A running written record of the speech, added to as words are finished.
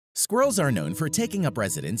Squirrels are known for taking up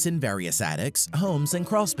residence in various attics, homes, and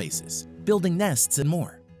crawl spaces, building nests and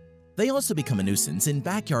more. They also become a nuisance in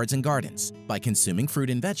backyards and gardens by consuming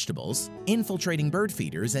fruit and vegetables, infiltrating bird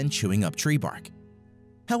feeders, and chewing up tree bark.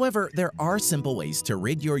 However, there are simple ways to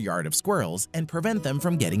rid your yard of squirrels and prevent them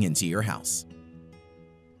from getting into your house.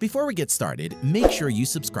 Before we get started, make sure you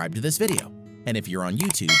subscribe to this video, and if you're on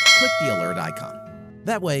YouTube, click the alert icon.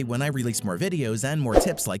 That way, when I release more videos and more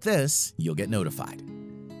tips like this, you'll get notified.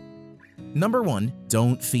 Number 1.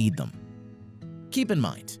 Don't feed them. Keep in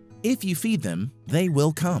mind, if you feed them, they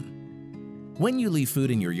will come. When you leave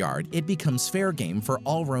food in your yard, it becomes fair game for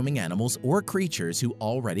all roaming animals or creatures who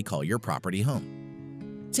already call your property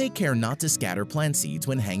home. Take care not to scatter plant seeds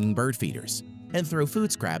when hanging bird feeders, and throw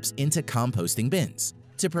food scraps into composting bins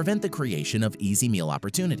to prevent the creation of easy meal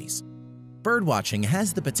opportunities. Bird watching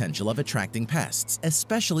has the potential of attracting pests,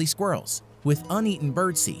 especially squirrels, with uneaten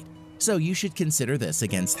bird seed, so you should consider this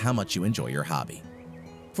against how much you enjoy your hobby.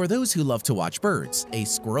 For those who love to watch birds, a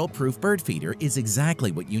squirrel-proof bird feeder is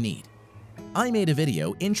exactly what you need. I made a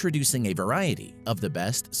video introducing a variety of the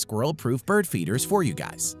best squirrel-proof bird feeders for you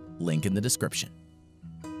guys, link in the description.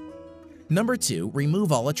 Number 2.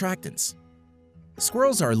 Remove all attractants.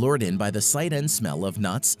 Squirrels are lured in by the sight and smell of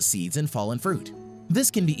nuts, seeds, and fallen fruit. This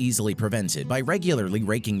can be easily prevented by regularly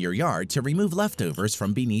raking your yard to remove leftovers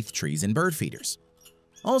from beneath trees and bird feeders.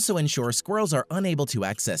 Also ensure squirrels are unable to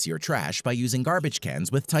access your trash by using garbage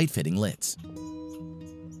cans with tight-fitting lids.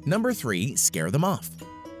 Number 3. Scare them off.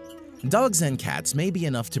 Dogs and cats may be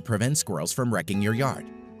enough to prevent squirrels from wrecking your yard,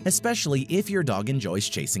 especially if your dog enjoys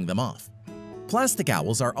chasing them off. Plastic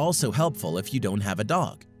owls are also helpful if you don't have a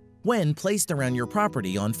dog, when placed around your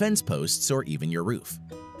property on fence posts or even your roof.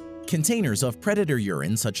 Containers of predator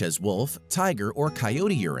urine such as wolf, tiger, or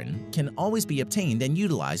coyote urine can always be obtained and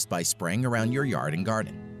utilized by spraying around your yard and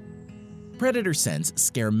garden. Predator scents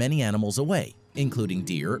scare many animals away, including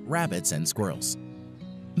deer, rabbits, and squirrels.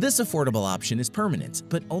 This affordable option is permanent,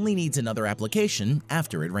 but only needs another application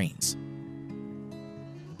after it rains.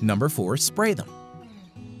 Number 4. Spray them.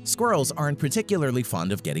 Squirrels aren't particularly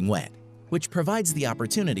fond of getting wet, which provides the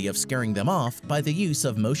opportunity of scaring them off by the use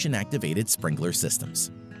of motion-activated sprinkler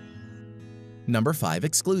systems. Number 5.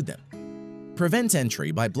 Exclude them. Prevent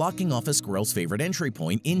entry by blocking off a squirrel's favorite entry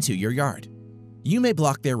point into your yard. You may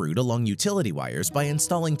block their route along utility wires by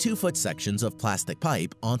installing 2-foot sections of plastic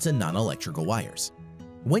pipe onto non-electrical wires.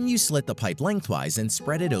 When you slit the pipe lengthwise and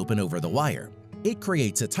spread it open over the wire, it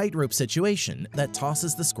creates a tightrope situation that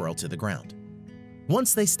tosses the squirrel to the ground.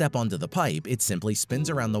 Once they step onto the pipe, it simply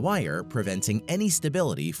spins around the wire, preventing any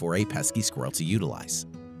stability for a pesky squirrel to utilize.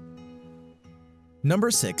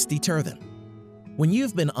 Number 6. Deter them. When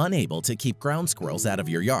you've been unable to keep ground squirrels out of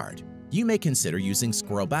your yard, you may consider using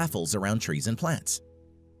squirrel baffles around trees and plants.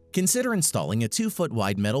 Consider installing a 2-foot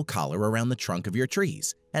wide metal collar around the trunk of your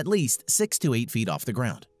trees, at least 6 to 8 feet off the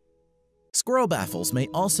ground. Squirrel baffles may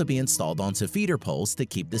also be installed onto feeder poles to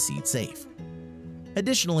keep the seed safe.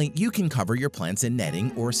 Additionally, you can cover your plants in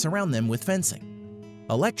netting or surround them with fencing.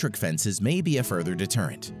 Electric fences may be a further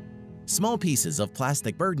deterrent. Small pieces of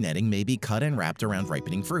plastic bird netting may be cut and wrapped around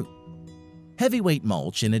ripening fruit. Heavyweight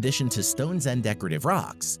mulch, in addition to stones and decorative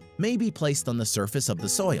rocks, may be placed on the surface of the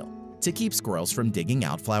soil to keep squirrels from digging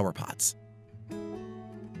out flower pots.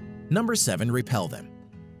 Number 7. Repel them.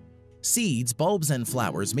 Seeds, bulbs, and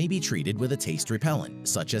flowers may be treated with a taste repellent,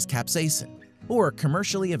 such as capsaicin, or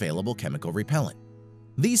commercially available chemical repellent.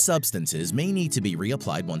 These substances may need to be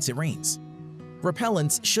reapplied once it rains.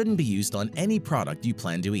 Repellents shouldn't be used on any product you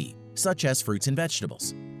plan to eat, such as fruits and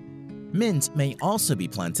vegetables. Mint may also be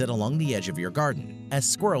planted along the edge of your garden, as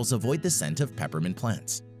squirrels avoid the scent of peppermint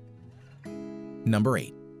plants. Number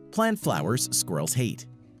 8. Plant flowers squirrels hate.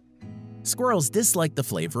 Squirrels dislike the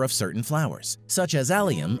flavor of certain flowers, such as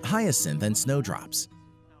allium, hyacinth, and snowdrops.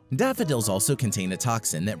 Daffodils also contain a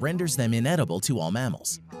toxin that renders them inedible to all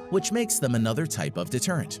mammals, which makes them another type of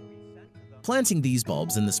deterrent. Planting these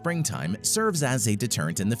bulbs in the springtime serves as a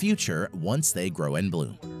deterrent in the future once they grow and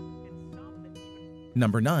bloom.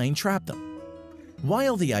 Number 9. Trap them.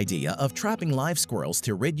 While the idea of trapping live squirrels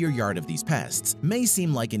to rid your yard of these pests may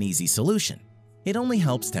seem like an easy solution, it only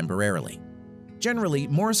helps temporarily. Generally,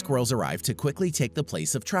 more squirrels arrive to quickly take the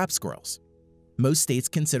place of trap squirrels. Most states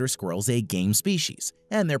consider squirrels a game species,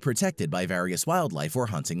 and they're protected by various wildlife or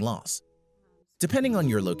hunting laws. Depending on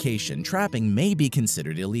your location, trapping may be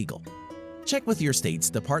considered illegal. Check with your state's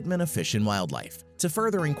Department of Fish and Wildlife to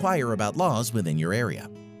further inquire about laws within your area.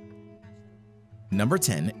 Number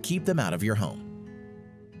 10. Keep them out of your home.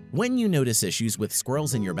 When you notice issues with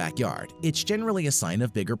squirrels in your backyard, it's generally a sign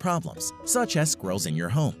of bigger problems, such as squirrels in your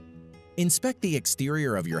home. Inspect the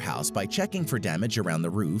exterior of your house by checking for damage around the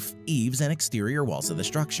roof, eaves, and exterior walls of the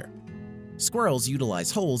structure. Squirrels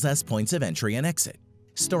utilize holes as points of entry and exit,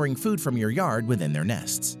 storing food from your yard within their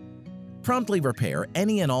nests. Promptly repair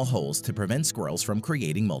any and all holes to prevent squirrels from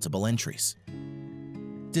creating multiple entries.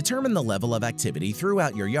 Determine the level of activity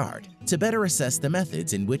throughout your yard to better assess the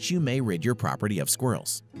methods in which you may rid your property of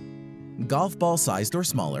squirrels. Golf ball sized or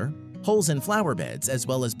smaller, holes in flower beds, as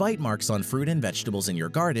well as bite marks on fruit and vegetables in your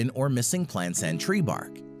garden or missing plants and tree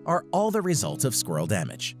bark are all the result of squirrel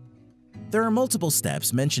damage. There are multiple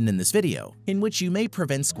steps mentioned in this video in which you may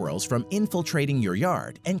prevent squirrels from infiltrating your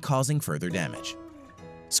yard and causing further damage.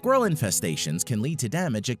 Squirrel infestations can lead to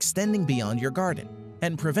damage extending beyond your garden,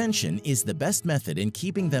 and prevention is the best method in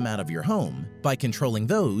keeping them out of your home by controlling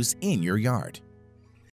those in your yard.